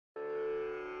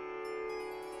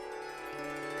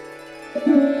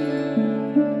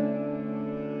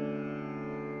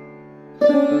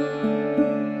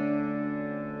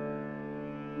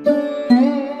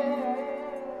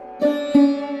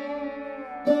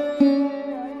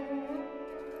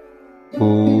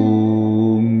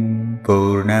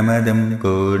पूर्णमदं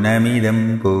पूर्णमिदं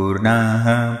पूर्णाः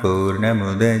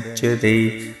पूर्णमुदच्यते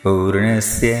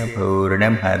पूर्णस्य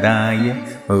पूर्णमादाय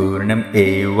पूर्णम्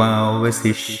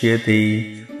एवावशिष्यते।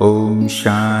 ॐ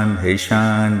शान्ति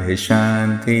शान्ति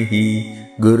शान्तिः।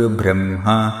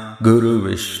 गुरुब्रह्मा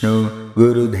गुरुविष्णु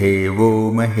गुरुदेवो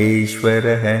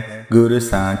महेश्वरः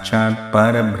गुरुसाक्षात्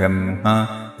परब्रह्म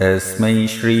तस्मै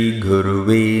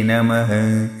श्रीगुरुवे नमः।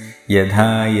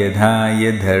 यथा यथा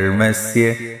धर्मस्य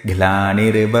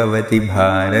ग्लानिर्भवति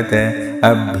भारत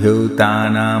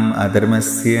अभ्युत्थानम्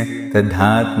अधर्मस्य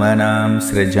तदात्मनां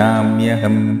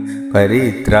सृजाम्यहं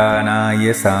परित्राणाय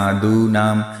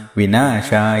साधूनां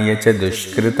विनाशाय च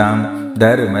दुष्कृतां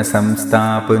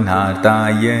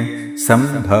धर्मसंस्थापनार्थाय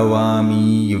संभवामि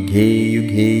युगे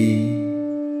युगे।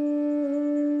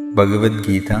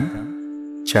 Bhagavad-gītā,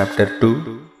 Chapter 2,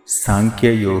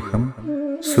 Sankhya Yogam,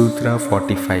 Sutra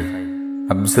 45.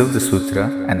 Observe the sutra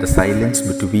and the silence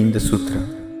between the sutra.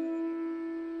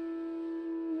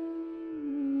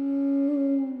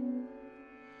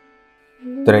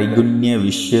 Traigunya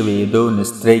Vishyavedo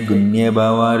Nistrigunya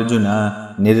Bhavarjuna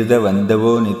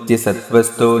Nirdavandavo Nitya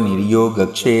Sattvasto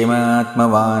Niryogakshema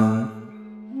Atmavan.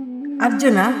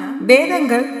 Arjuna,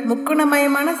 வேதங்கள்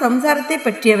முக்குணமயமான சம்சாரத்தை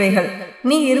பற்றியவைகள்.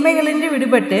 நீ இருமைகளின்றி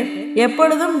விடுபட்டு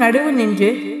எப்பொழுதும் நடுவு நின்று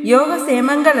யோக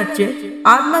சேமங்களற்று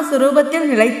ஆத்மஸ்வரூபத்தில்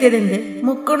நிலைத்திருந்து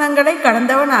முக்குணங்களை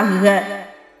கடந்தவனாகுக.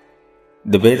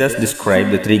 The Vedas describe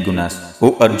the three gunas. O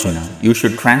Arjuna, you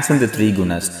should transcend the three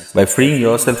gunas by freeing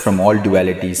yourself from all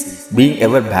dualities, being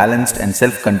ever balanced and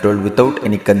self-controlled without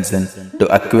any concern to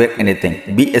acquire anything.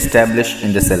 Be established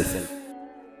in the self.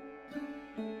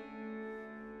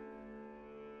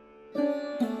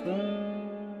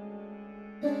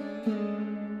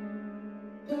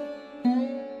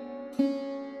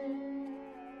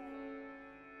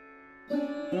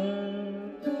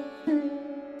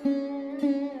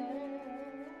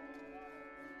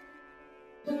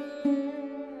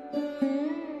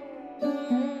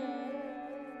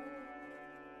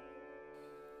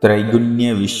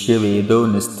 Traigunya Vishyavedo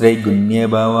Nistrigunya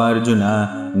Bhavarjuna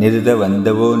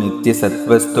Nirdavandavo Nitya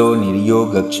Sattvasto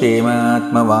Niryogakshema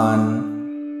Atmavan.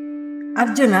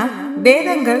 Arjuna,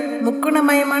 வேதங்கள்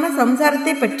முக்குணமயமான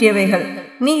சம்சாரத்தை பற்றியவைகள்.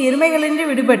 நீ இருமைகளின்றி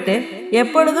விடுபட்டு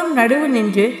எப்பொழுதும் நடுவு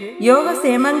நின்று யோக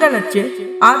சேமங்களற்று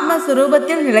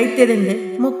ஆத்மஸ்வரூபத்தில் நிலைத்திருந்து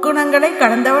முக்குணங்களை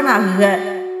கடந்தவனாகுக.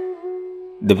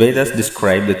 The Vedas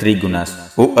describe the three gunas.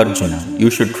 O Arjuna, you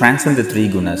should transcend the three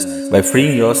gunas by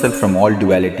freeing yourself from all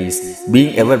dualities,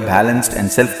 being ever balanced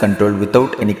and self-controlled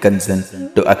without any concern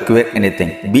to acquire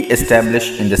anything. Be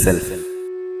established in the self.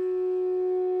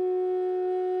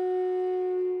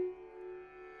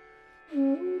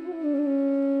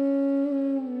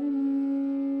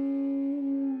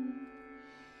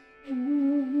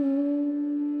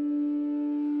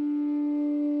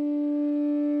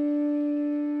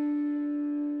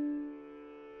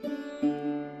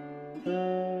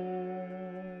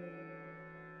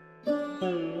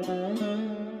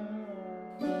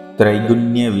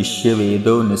 Traigunya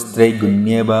Vishyavedo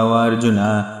Nistrigunya Bhavarjuna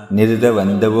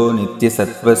Nirdavandavo Nitya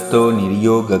Sattvasto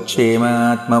Niryogakshema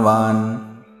Atmavan.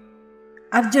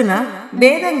 Arjuna,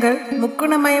 வேதங்கள்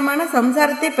முக்குணமயமான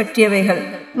சம்சாரத்தை பற்றியவைகள்.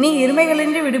 நீ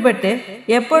இருமைகளின்றி விடுபட்டு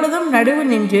எப்பொழுதும் நடுவு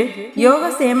நின்று யோக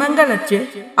சேமங்களற்று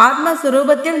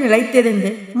ஆத்மஸ்வரூபத்தில்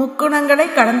நிலைத்திருந்து முக்குணங்களை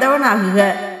கடந்தவனாகுக.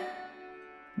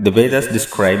 The Vedas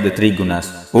describe the three gunas.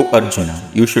 O Arjuna,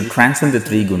 you should transcend the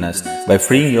three gunas by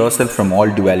freeing yourself from all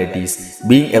dualities,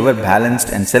 being ever balanced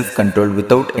and self-controlled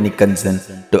without any concern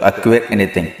to acquire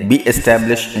anything. Be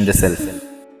established in the self.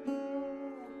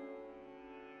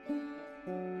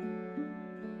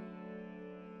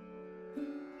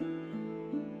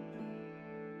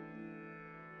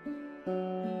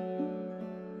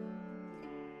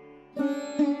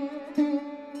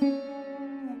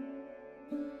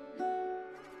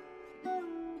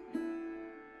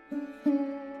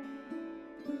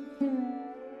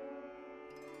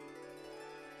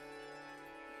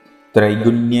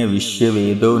 Traigunya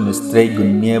Vishyavedo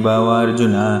Nistrigunya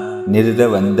Bhavarjuna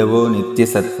Nirdavandavo Nitya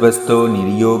Sattvasto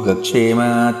Niryogakshema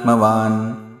Atmavan.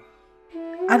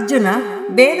 Arjuna,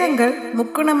 வேதங்கள்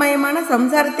முக்குணமயமான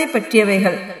சம்சாரத்தை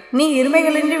பற்றியவைகள். நீ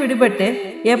இருமைகளின்றி விடுபட்டு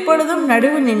எப்பொழுதும்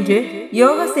நடுவு நின்று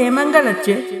யோக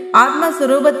சேமங்களற்று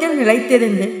ஆத்மஸ்வரூபத்தில்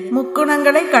நிலைத்திருந்து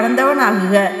முக்குணங்களை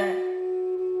கடந்தவனாகுக.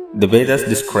 The Vedas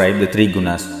describe the three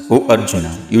gunas. O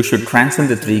Arjuna, you should transcend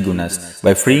the three gunas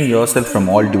by freeing yourself from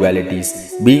all dualities,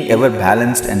 being ever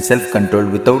balanced and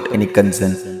self-controlled without any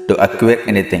concern to acquire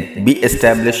anything. Be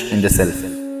established in the self.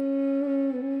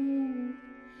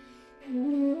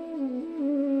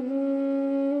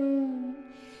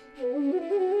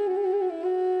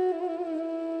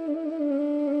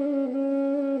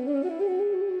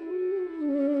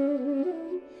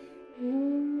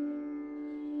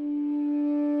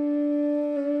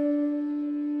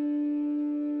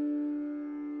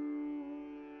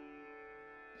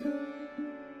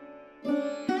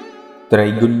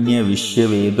 त्रैगुण्य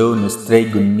विश्ववेदो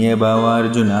निस्त्रैगुण्य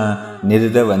भावार्जुना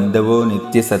निर्दवन्दवो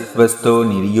नित्यसत्त्वस्थो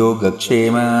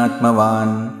निर्योगक्षेम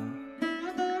आत्मवान्.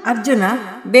 Arjuna,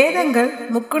 வேதங்கள்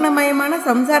முக்குணமயமான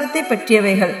சம்சாரத்தை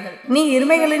பற்றியவைகள். நீ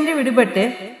இருமைகளின்றி விடுபட்டு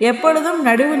எப்பொழுதும்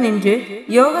நடுவு நின்று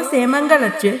யோக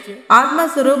சேமங்களற்று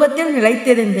ஆத்மஸ்வரூபத்தில்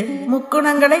நிலைத்திருந்து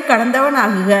முக்குணங்களை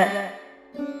கடந்தவனாகுக.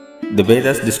 The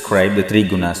Vedas describe the three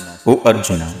gunas. O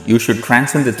Arjuna, you should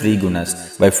transcend the three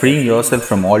gunas by freeing yourself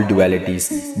from all dualities,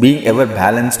 being ever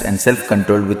balanced and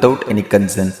self-controlled without any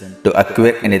concern to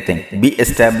acquire anything. Be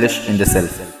established in the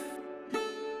self.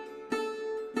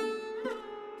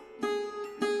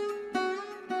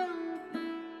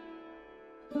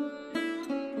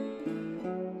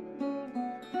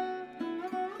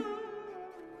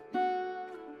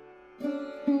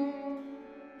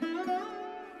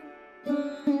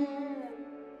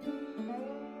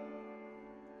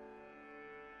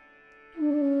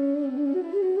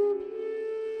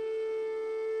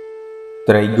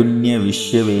 त्रैगुण्य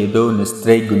विश्ववेदो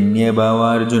निस्त्रैगुण्य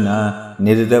भावार्जुना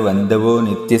निर्दवन्दवो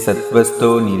नित्यसत्त्वस्थो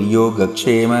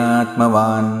निर्योगक्षेम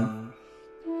आत्मवान्.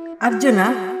 Arjuna,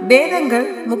 வேதங்கள்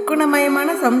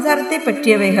முக்குணமயமான சம்சாரத்தை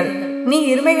பற்றியவைகள். நீ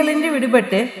இருமைகளின்றி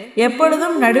விடுபட்டு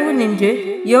எப்பொழுதும் நடுவு நின்று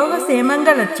யோக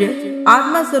சேமங்களற்று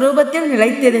ஆத்மஸ்வரூபத்தில்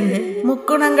நிலைத்திருந்து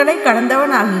முக்குணங்களை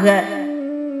கடந்தவனாகுக.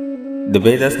 The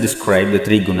Vedas describe the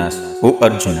three gunas. O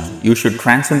Arjuna, you should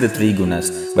transcend the three gunas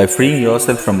by freeing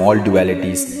yourself from all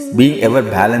dualities, being ever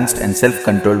balanced and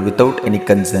self-controlled without any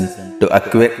concern to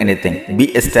acquire anything. Be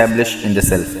established in the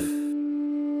self.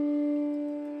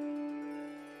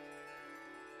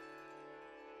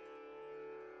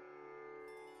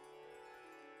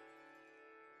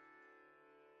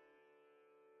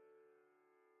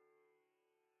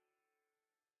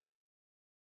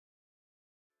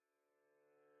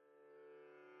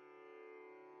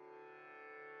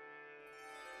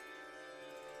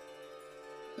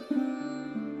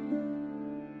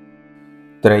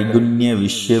 त्रैगुण्य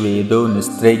विश्ववेदो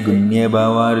निस्त्रैगुण्य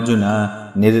भावार्जुना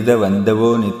निर्दवन्दवो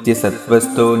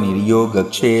नित्यसत्त्वस्थो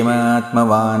निर्योगक्षेम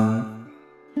आत्मवान्.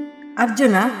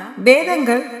 Arjuna,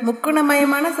 வேதங்கள்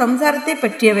முக்குணமயமான சம்சாரத்தை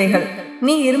பற்றியவைகள்.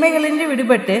 நீ இருமைகளின்றி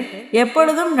விடுபட்டு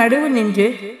எப்பொழுதும் நடுவு நின்று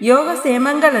யோக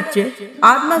சேமங்களற்று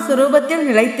ஆத்மஸ்வரூபத்தில்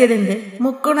நிலைத்திருந்து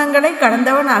முக்குணங்களை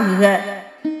கடந்தவனாகுக.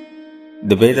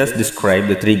 The Vedas describe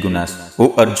the three gunas. O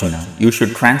Arjuna, you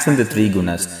should transcend the three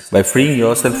gunas by freeing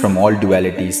yourself from all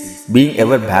dualities, being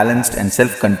ever balanced and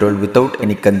self-controlled without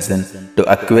any concern to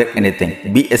acquire anything.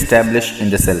 Be established in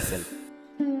the self.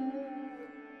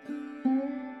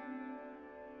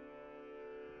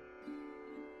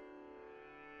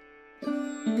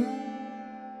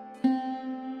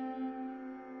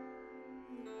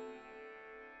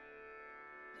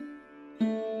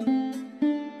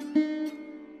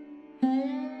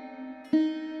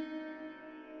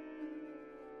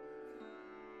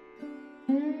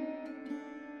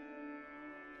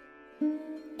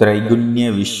 त्रैगुण्य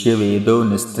विश्ववेदो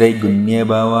निस्त्रैगुण्य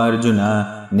भावार्जुना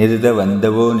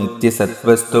निर्दवन्दवो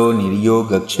नित्यसत्त्वस्थो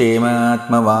निर्योगक्षेम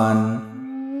आत्मवान्.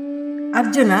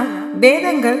 Arjuna,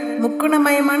 வேதங்கள்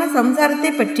முக்குணமயமான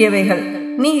சம்சாரத்தை பற்றியவைகள்.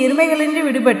 நீ இருமைகளின்றி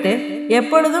விடுபட்டு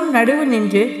எப்பொழுதும் நடுவு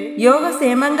நின்று யோக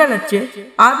சேமங்களற்று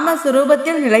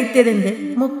ஆத்மஸ்வரூபத்தில் நிலைத்திருந்து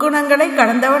முக்குணங்களை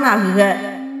கடந்தவனாகுக.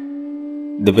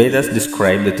 The Vedas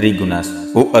describe the three gunas.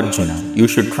 O Arjuna, you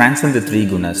should transcend the three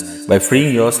gunas by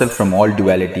freeing yourself from all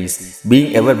dualities,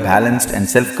 being ever balanced and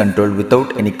self-controlled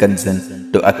without any concern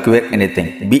to acquire anything.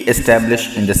 Be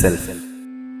established in the self.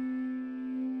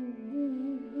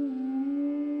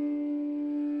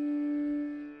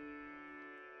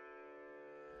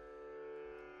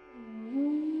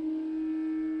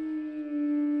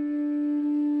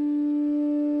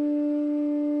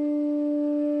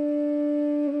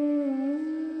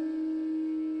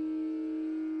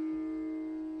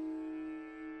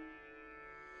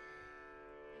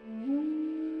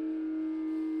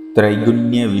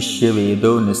 त्रैगुण्य विश्ववेदो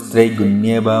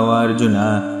निस्त्रैगुण्य भावार्जुना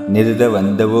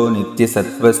निर्दवन्दवो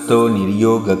नित्यसत्त्वस्थो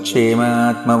निर्योगक्षेम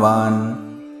आत्मवान्.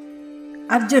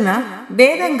 Arjuna,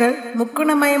 வேதங்கள்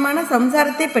முக்குணமயமான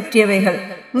சம்சாரத்தை பற்றியவைகள்.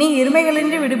 நீ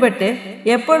இருமைகளின்றி விடுபட்டு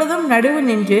எப்பொழுதும் நடுவு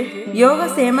நின்று யோக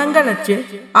சேமங்களற்று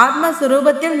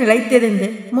ஆத்மஸ்வரூபத்தில் நிலைத்திருந்து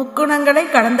முக்குணங்களை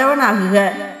கடந்தவனாகுக.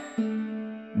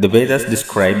 The Vedas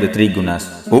describe the three gunas.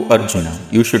 O Arjuna,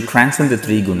 you should transcend the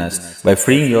three gunas by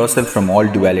freeing yourself from all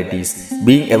dualities,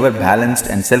 being ever balanced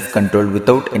and self-controlled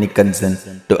without any concern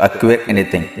to acquire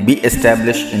anything. Be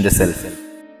established in the self.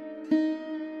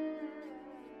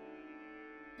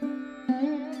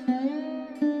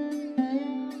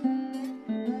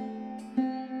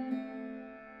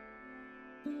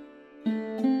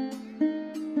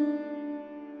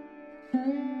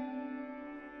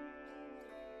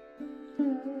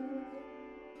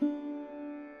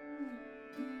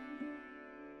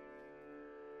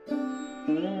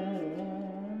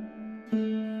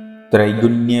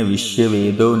 त्रैगुण्य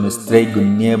विश्ववेदो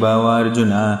निस्त्रैगुण्य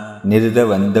भावार्जुना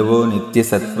निर्दवन्दवो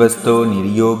नित्यसत्त्वस्थो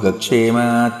निर्योगक्षेम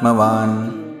आत्मवान्.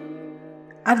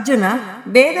 Arjuna,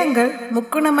 வேதங்கள்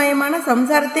முக்குணமயமான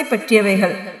சம்சாரத்தை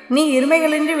பற்றியவைகள். நீ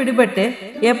இருமைகளின்றி விடுபட்டு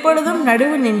எப்பொழுதும்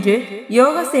நடுவு நின்று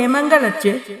யோக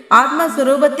சேமங்களற்று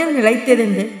ஆத்மஸ்வரூபத்தில்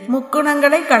நிலைத்திருந்து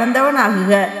முக்குணங்களை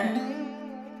கடந்தவனாகுக.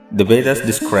 The Vedas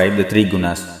describe the three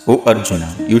gunas. O Arjuna,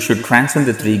 you should transcend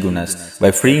the three gunas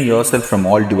by freeing yourself from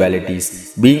all dualities,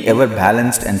 being ever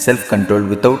balanced and self-controlled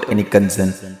without any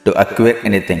concern to acquire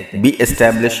anything. Be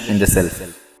established in the self.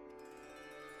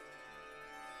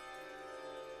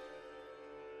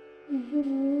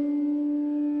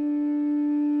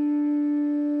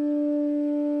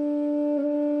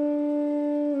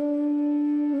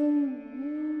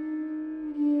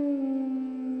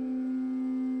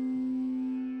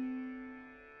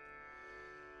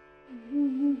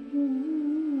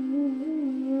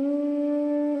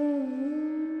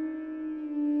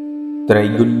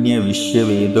 त्रैगुण्य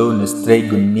विश्ववेदो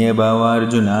निस्त्रैगुण्य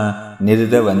भावार्जुना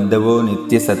निर्दवन्दवो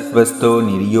नित्यसत्त्वस्थो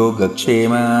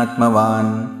निर्योगक्षेम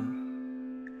आत्मवान्.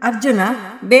 Arjuna,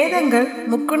 வேதங்கள்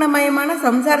முக்குணமயமான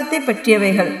சம்சாரத்தை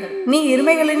பற்றியவைகள். நீ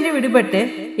இருமைகளின்றி விடுபட்டு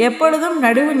எப்பொழுதும்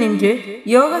நடுவு நின்று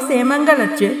யோக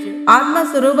சேமங்களற்று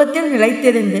ஆத்மஸ்வரூபத்தில்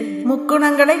நிலைத்திருந்து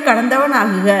முக்குணங்களை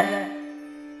கடந்தவனாகுக.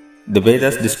 The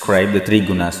Vedas describe the three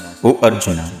gunas. O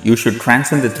Arjuna, you should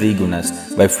transcend the three gunas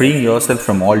by freeing yourself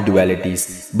from all dualities,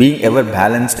 being ever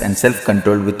balanced and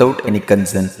self-controlled without any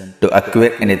concern to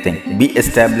acquire anything. Be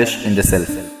established in the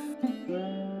self.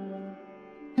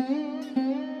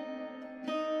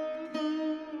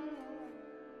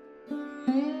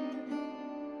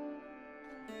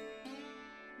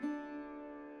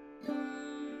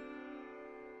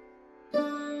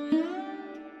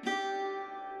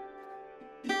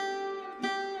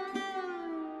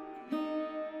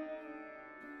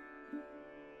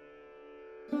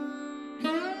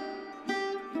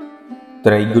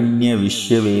 त्रैगुण्य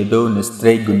विश्ववेदो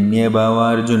निस्त्रैगुण्य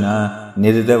भावार्जुना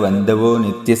निर्दवन्दवो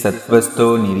नित्यसत्त्वस्थो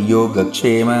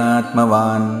निर्योगक्षेम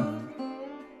आत्मवान्.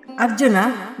 Arjuna,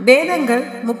 வேதங்கள்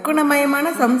முக்குணமயமான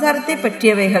சம்சாரத்தை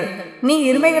பற்றியவைகள். நீ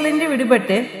இருமைகளின்றி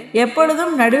விடுபட்டு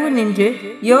எப்பொழுதும் நடுவு நின்று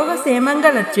யோக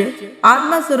சேமங்களற்று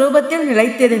ஆத்மஸ்வரூபத்தில்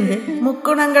நிலைத்திருந்து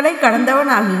முக்குணங்களை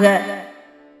கடந்தவனாகுக.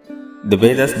 The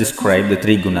Vedas describe the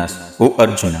three gunas. O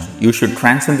Arjuna, you should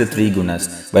transcend the three gunas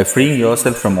by freeing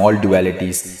yourself from all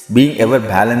dualities, being ever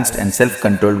balanced and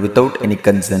self-controlled without any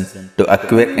concern to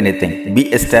acquire anything. Be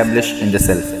established in the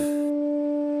self.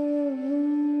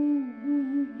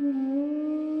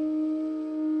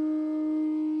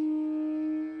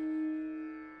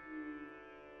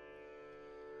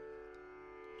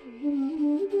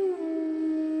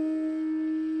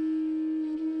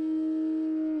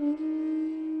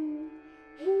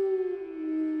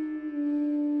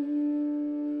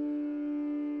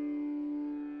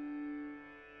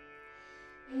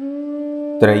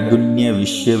 त्रैगुण्य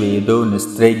विश्ववेदो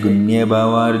निस्त्रैगुण्य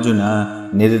भावार्जुना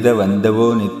निर्दवन्दवो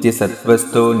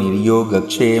नित्यसत्त्वस्थो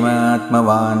निर्योगक्षेम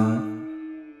आत्मवान्.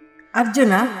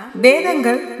 Arjuna,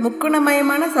 வேதங்கள்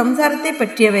முக்குணமயமான சம்சாரத்தை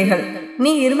பற்றியவைகள்.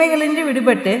 நீ இருமைகளின்றி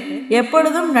விடுபட்டு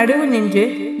எப்பொழுதும் நடுவு நின்று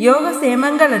யோக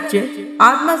சேமங்களற்று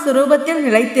ஆத்மஸ்வரூபத்தில்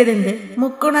நிலைத்திருந்து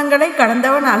முக்குணங்களை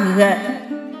கடந்தவனாகுக.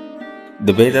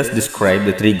 The Vedas describe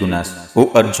the three gunas. O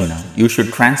Arjuna, you should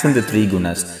transcend the three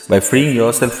gunas by freeing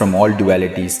yourself from all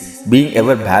dualities, being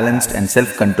ever balanced and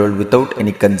self-controlled without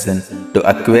any concern to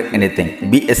acquire anything.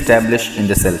 Be established in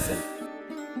the self.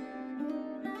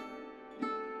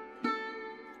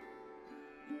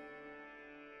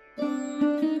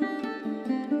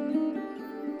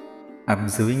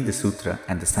 Observing the sutra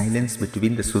and the silence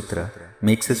between the sutra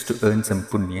makes us to earn some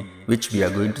punya which we are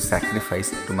going to sacrifice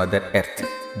to Mother Earth.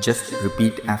 Just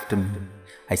repeat after me.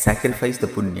 I sacrifice the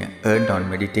punya earned on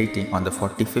meditating on the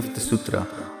 45th sutra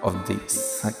of the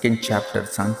second chapter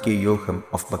Sankhya Yogam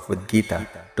of Bhagavad Gita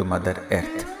to Mother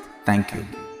Earth. Thank you.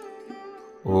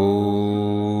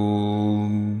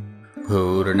 Om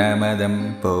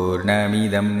Purnamadam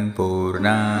Purnamidam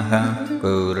Purnaha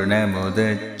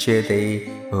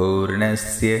Purnamudachyate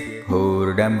Purnasya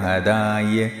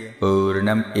Purnamadaya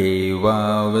Purnam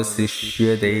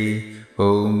Evavasishyate.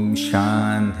 Om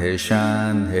Shanti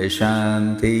Shanti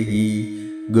Shanti.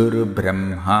 Guru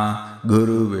Brahma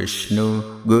Guru Vishnu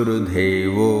Guru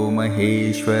Devo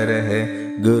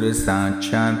Maheshwarah Guru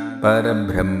Sachat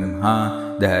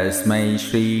Parabrahma Tasmai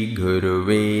Shri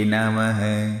Guruve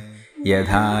Namah.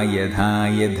 Yadha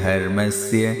Yadha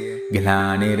Dharmasya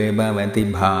Glanirabhavati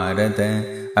Bharata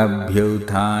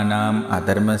Abhyutanam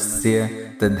Adharmasya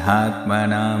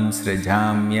Tadhatmanam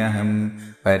Srajamyaham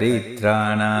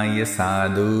Paritranaya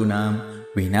Sadhunam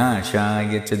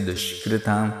Vinashaya Cha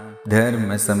Dushkritam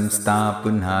Dharma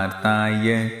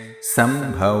Samstapunartaya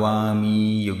Sambhavami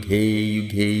Yuge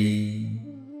Yuge.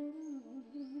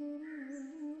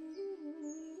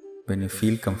 When you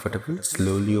feel comfortable,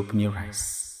 slowly open your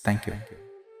eyes. Thank you.